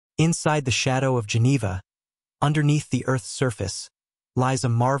Inside the shadow of Geneva, underneath the Earth's surface, lies a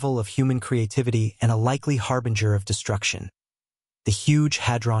marvel of human creativity and a likely harbinger of destruction. The Huge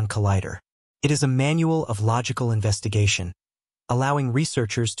Hadron Collider. It is a manual of logical investigation, allowing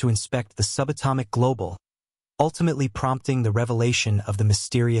researchers to inspect the subatomic global, ultimately prompting the revelation of the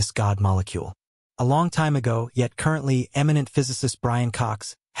mysterious God molecule. A long time ago, yet currently eminent physicist Brian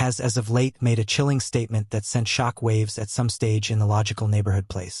Cox has as of late made a chilling statement that sent shock waves at some stage in the logical neighborhood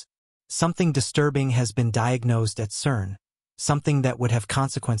place. Something disturbing has been diagnosed at CERN, something that would have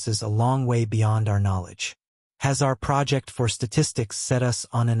consequences a long way beyond our knowledge. Has our project for statistics set us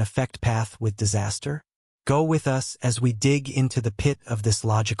on an effect path with disaster? Go with us as we dig into the pit of this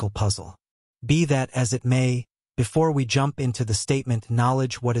logical puzzle. Be that as it may, before we jump into the statement,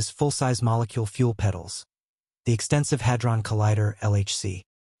 knowledge, what is full-size molecule fuel petals? The Extensive Hadron Collider, LHC.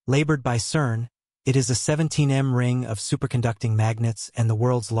 Labored by CERN, it is a 17M ring of superconducting magnets and the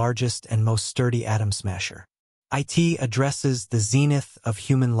world's largest and most sturdy atom smasher. IT addresses the zenith of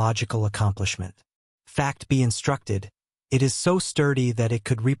human logical accomplishment. Fact be instructed, it is so sturdy that it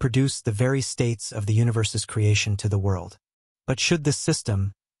could reproduce the very states of the universe's creation to the world. But should this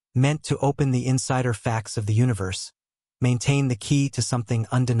system, meant to open the insider facts of the universe, maintain the key to something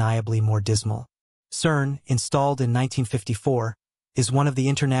undeniably more dismal? CERN, installed in 1954, is one of the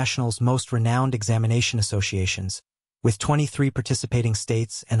international's most renowned examination associations, with 23 participating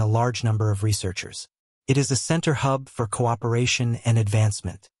states and a large number of researchers. It is a center hub for cooperation and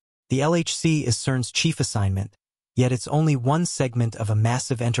advancement. The LHC is CERN's chief assignment, yet it's only one segment of a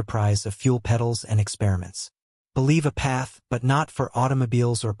massive enterprise of fuel petals and experiments. Believe a path, but not for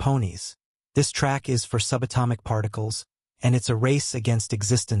automobiles or ponies. This track is for subatomic particles, and it's a race against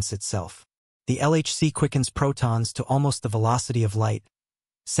existence itself. The LHC quickens protons to almost the velocity of light,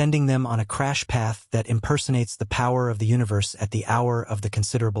 sending them on a crash path that impersonates the power of the universe at the hour of the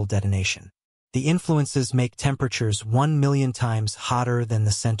considerable detonation. The influences make temperatures 1 million times hotter than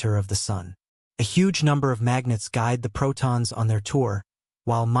the center of the sun. A huge number of magnets guide the protons on their tour,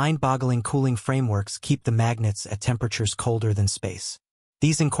 while mind-boggling cooling frameworks keep the magnets at temperatures colder than space.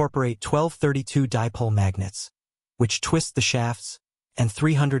 These incorporate 1232 dipole magnets, which twist the shafts, and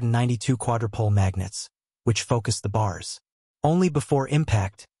 392 quadrupole magnets, which focus the bars. Only before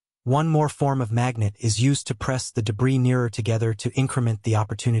impact, one more form of magnet is used to press the debris nearer together to increment the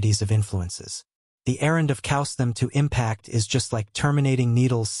opportunities of influences. The errand of cause them to impact is just like terminating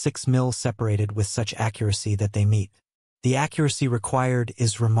needles 6 mil separated with such accuracy that they meet. The accuracy required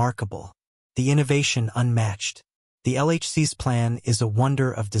is remarkable, the innovation unmatched. The LHC's plan is a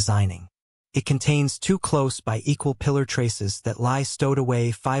wonder of designing. It contains 2 close by equal pillar traces that lie stowed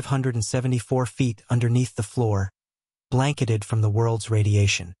away 574 feet underneath the floor, blanketed from the world's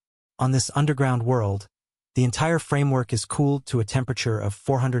radiation. On this underground world, the entire framework is cooled to a temperature of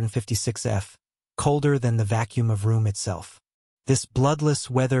 456 F, colder than the vacuum of room itself. This bloodless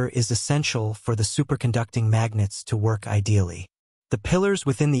weather is essential for the superconducting magnets to work ideally. The pillars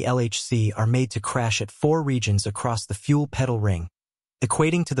within the LHC are made to crash at 4 regions across the fuel petal ring,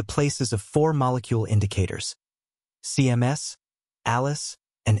 equating to the places of 4 molecule indicators: CMS, ALICE,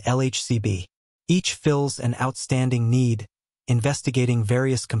 and LHCb. Each fills an outstanding need, investigating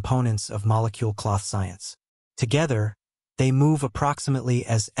various components of molecule cloth science. Together, they move approximately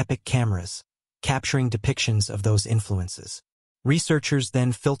as epic cameras, capturing depictions of those influences. Researchers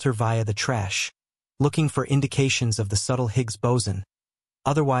then filter via the trash, looking for indications of the subtle Higgs boson,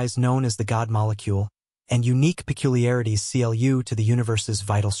 otherwise known as the God molecule, and unique peculiarities CLU to the universe's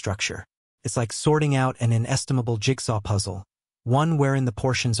vital structure. It's like sorting out an inestimable jigsaw puzzle, one wherein the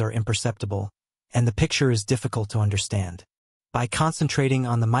portions are imperceptible, and the picture is difficult to understand. By concentrating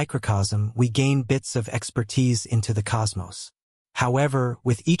on the microcosm, we gain bits of expertise into the cosmos. However,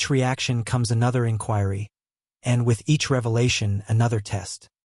 with each reaction comes another inquiry, and with each revelation, another test.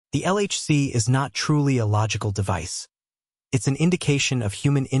 The LHC is not truly a logical device. It's an indication of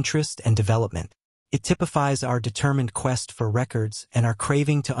human interest and development. It typifies our determined quest for records and our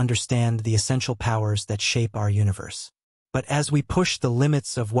craving to understand the essential powers that shape our universe. But as we push the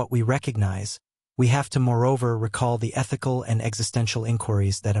limits of what we recognize, we have to moreover recall the ethical and existential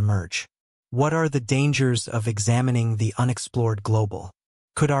inquiries that emerge. What are the dangers of examining the unexplored global?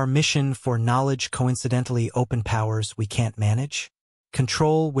 Could our mission for knowledge coincidentally open powers we can't manage?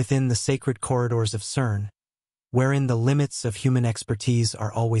 Control within the sacred corridors of CERN, wherein the limits of human expertise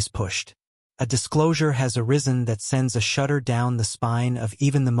are always pushed. A disclosure has arisen that sends a shudder down the spine of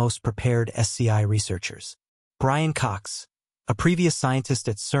even the most prepared SCI researchers. Brian Cox, a previous scientist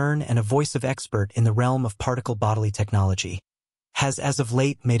at CERN and a voice of expert in the realm of particle bodily technology, has as of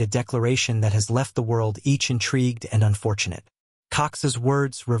late made a declaration that has left the world each intrigued and unfortunate. Cox's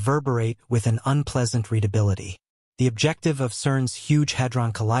words reverberate with an unpleasant readability. The objective of CERN's Huge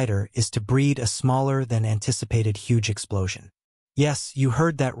Hadron Collider is to breed a smaller than anticipated huge explosion. Yes, you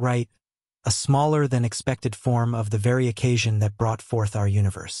heard that right, a smaller than expected form of the very occasion that brought forth our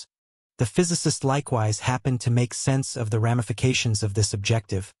universe. The physicist likewise happened to make sense of the ramifications of this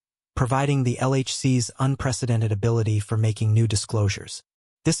objective, providing the LHC's unprecedented ability for making new disclosures.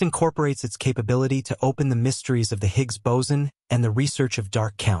 This incorporates its capability to open the mysteries of the Higgs boson and the research of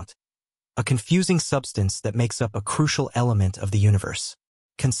dark count, a confusing substance that makes up a crucial element of the universe.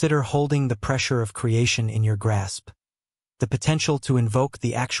 Consider holding the pressure of creation in your grasp. The potential to invoke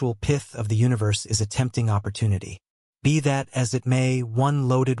the actual pith of the universe is a tempting opportunity. Be that as it may, one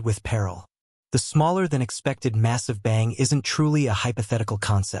loaded with peril. The smaller-than-expected massive bang isn't truly a hypothetical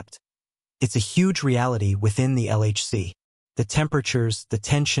concept. It's a huge reality within the LHC. The temperatures, the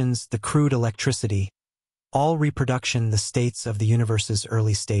tensions, the crude electricity, all reproduction the states of the universe's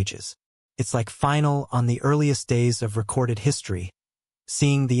early stages. It's like final on the earliest days of recorded history,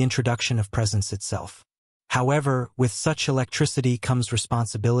 seeing the introduction of presence itself. However, with such electricity comes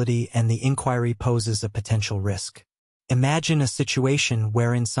responsibility, and the inquiry poses a potential risk. Imagine a situation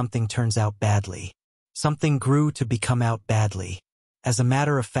wherein something turns out badly. Something grew to become out badly. As a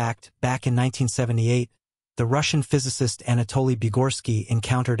matter of fact, back in 1978, the Russian physicist Anatoly Bugorsky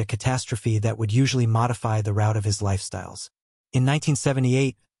encountered a catastrophe that would usually modify the route of his lifestyles. In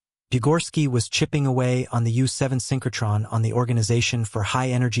 1978, Bugorsky was chipping away on the U-7 synchrotron on the Organization for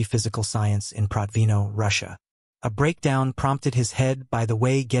High-Energy Physical Science in Protvino, Russia. A breakdown prompted his head by the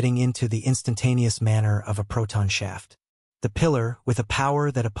way getting into the instantaneous manner of a proton shaft. The pillar, with a power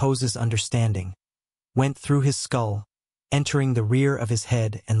that opposes understanding, went through his skull, entering the rear of his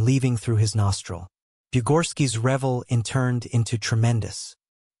head and leaving through his nostril. Bugorsky's revel turned into tremendous.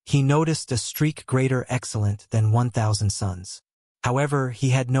 He noticed a streak greater excellent than 1,000 suns. However, he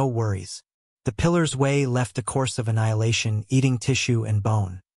had no worries. The pillar's way left a course of annihilation, eating tissue and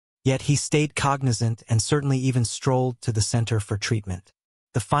bone. Yet he stayed cognizant and certainly even strolled to the center for treatment.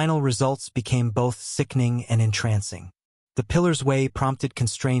 The final results became both sickening and entrancing. The pillar's way prompted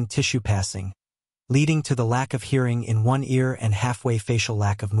constrained tissue passing, leading to the lack of hearing in one ear and halfway facial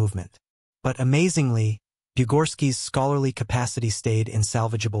lack of movement. But amazingly, Bugorsky's scholarly capacity stayed in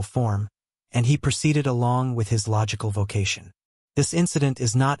salvageable form, and he proceeded along with his logical vocation. This incident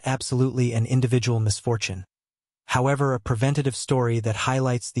is not absolutely an individual misfortune, however a preventative story that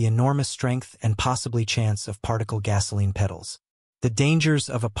highlights the enormous strength and possibly chance of particle gasoline pedals. The dangers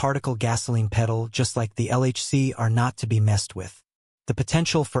of a particle gasoline pedal, just like the LHC, are not to be messed with. The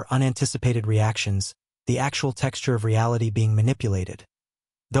potential for unanticipated reactions, the actual texture of reality being manipulated,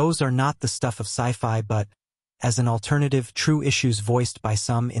 those are not the stuff of sci-fi but, as an alternative, true issues voiced by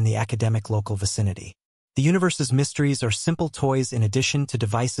some in the academic local vicinity. The universe's mysteries are simple toys in addition to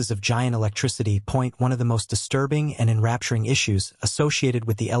devices of giant electricity. One of the most disturbing and enrapturing issues associated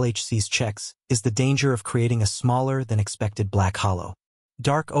with the LHC's checks is the danger of creating a smaller than expected black hole.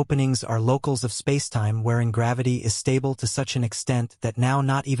 Dark openings are locals of spacetime wherein gravity is stable to such an extent that now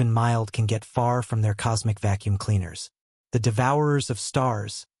not even mild can get far from their cosmic vacuum cleaners. The devourers of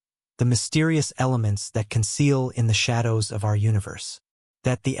stars, the mysterious elements that conceal in the shadows of our universe.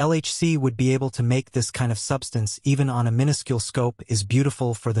 That the LHC would be able to make this kind of substance even on a minuscule scope is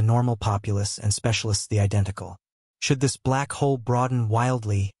beautiful for the normal populace and specialists the identical. Should this black hole broaden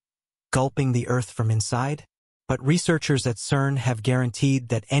wildly, gulping the Earth from inside? But researchers at CERN have guaranteed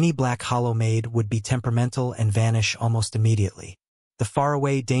that any black hole made would be temperamental and vanish almost immediately. The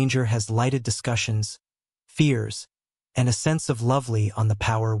faraway danger has lighted discussions, fears, and a sense of lovely on the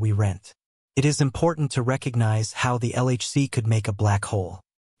power we rent. It is important to recognize how the LHC could make a black hole.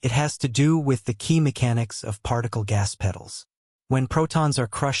 It has to do with the key mechanics of particle gas pedals. When protons are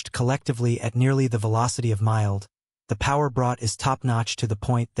crushed collectively at nearly the velocity of mild, the power brought is top-notch to the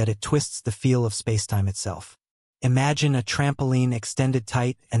point that it twists the feel of spacetime itself. Imagine a trampoline extended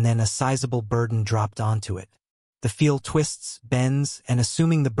tight and then a sizable burden dropped onto it. The field twists, bends, and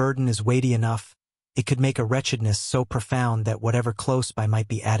assuming the burden is weighty enough, it could make a wretchedness so profound that whatever close by might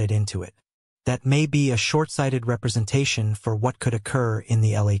be added into it. That may be a short-sighted representation for what could occur in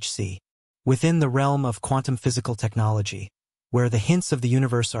the LHC. Within the realm of quantum physical technology, where the hints of the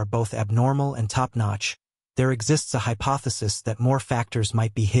universe are both abnormal and top-notch, there exists a hypothesis that more factors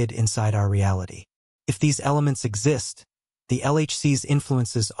might be hid inside our reality. If these elements exist, the LHC's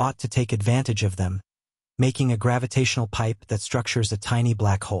influences ought to take advantage of them, making a gravitational pipe that structures a tiny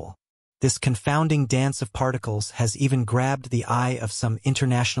black hole. This confounding dance of particles has even grabbed the eye of some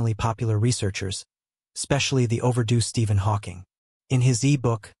internationally popular researchers, especially the overdue Stephen Hawking. In his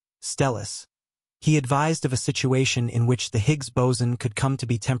e-book, Stellus, He advised of a situation in which the Higgs boson could come to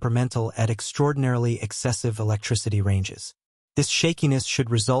be temperamental at extraordinarily excessive electricity ranges. This shakiness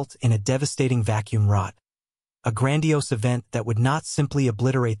should result in a devastating vacuum rot, a grandiose event that would not simply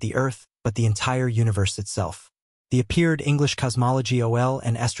obliterate the Earth, but the entire universe itself. The appeared English cosmology OL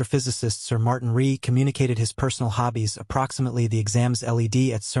and astrophysicist Sir Martin Ree communicated his personal hobbies, approximately the exams LED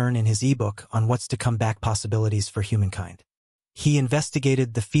at CERN, in his ebook on what's to come back possibilities for humankind. He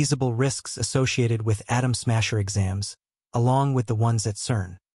investigated the feasible risks associated with atom smasher exams, along with the ones at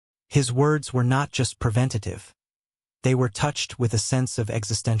CERN. His words were not just preventative. They were touched with a sense of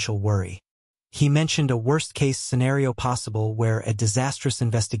existential worry. He mentioned a worst-case scenario possible where a disastrous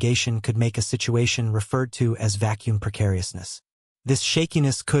investigation could make a situation referred to as vacuum precariousness. This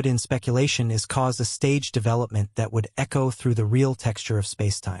shakiness could, in speculation, cause a stage development that would echo through the real texture of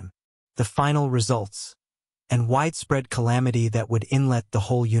spacetime. The final results, and widespread calamity that would inlet the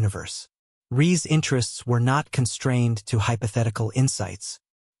whole universe. Ree's interests were not constrained to hypothetical insights.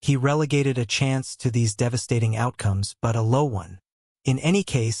 He relegated a chance to these devastating outcomes, but a low one. In any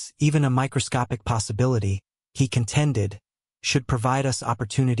case, even a microscopic possibility, he contended, should provide us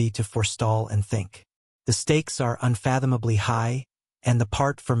opportunity to forestall and think. The stakes are unfathomably high, and the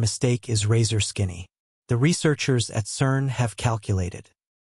part for mistake is razor skinny. The researchers at CERN have calculated